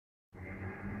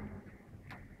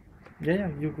Yeah,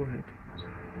 you go ahead.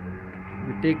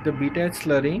 We take the BH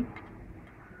slurry.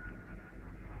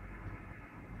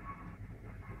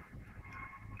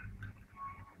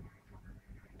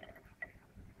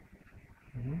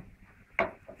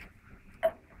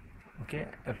 Okay,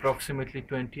 approximately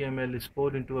 20 ml is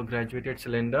poured into a graduated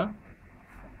cylinder.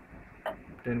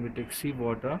 Then we take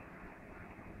seawater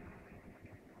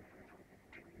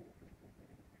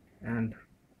and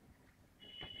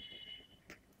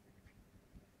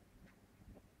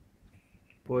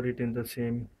pour it in the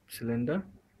same cylinder.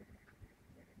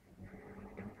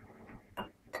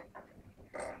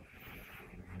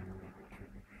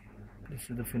 This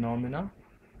is the phenomena.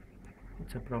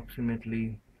 It's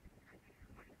approximately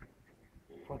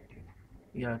 40.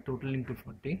 Yeah, totaling to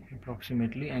 40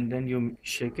 approximately, and then you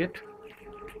shake it.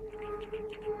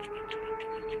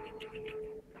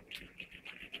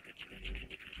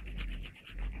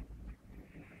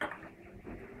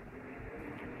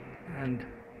 And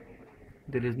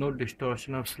there is no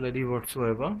distortion of slurry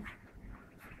whatsoever.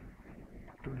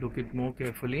 To look it more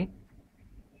carefully,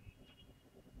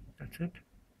 that's it.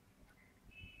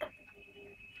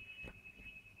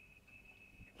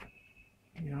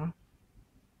 Yeah,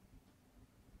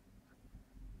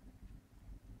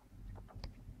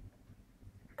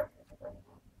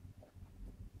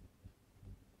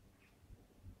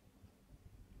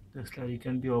 the slurry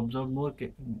can be observed more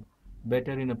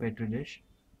better in a petri dish.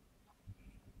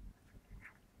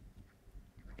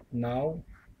 Now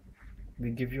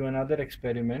we give you another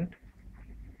experiment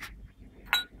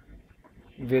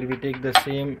where we take the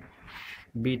same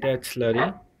BH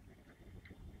slurry,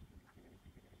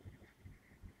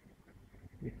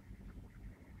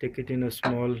 take it in a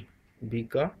small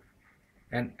beaker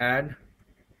and add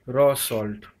raw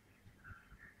salt.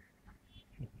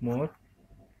 More,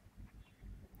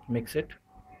 mix it,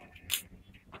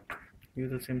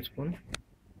 use the same spoon,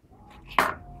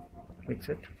 mix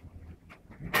it.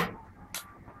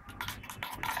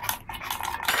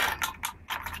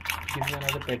 Give me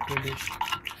another petri dish.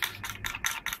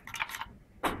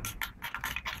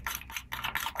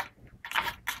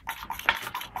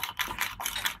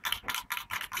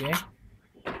 Okay,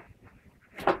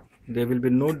 there will be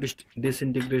no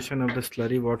disintegration of the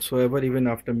slurry whatsoever even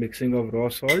after mixing of raw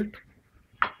salt.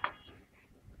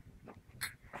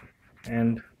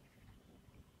 And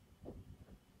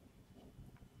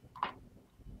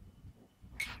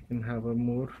you can have a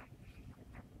more,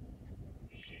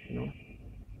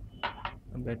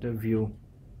 a better view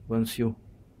once you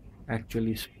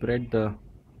actually spread the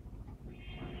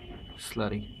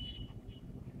slurry.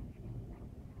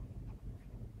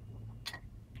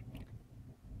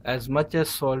 As much as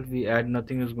salt we add,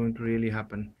 nothing is going to really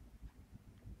happen.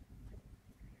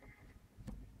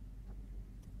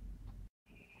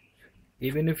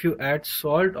 Even if you add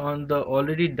salt on the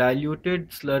already diluted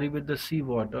slurry with the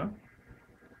seawater,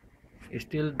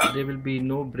 still there will be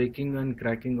no breaking and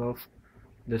cracking of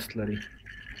the slurry.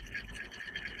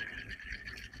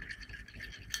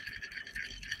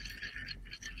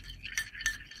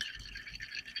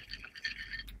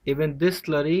 Even this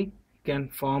slurry can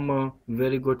form a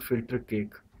very good filter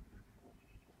cake.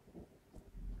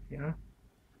 Yeah,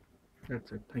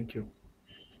 that's it. Thank you.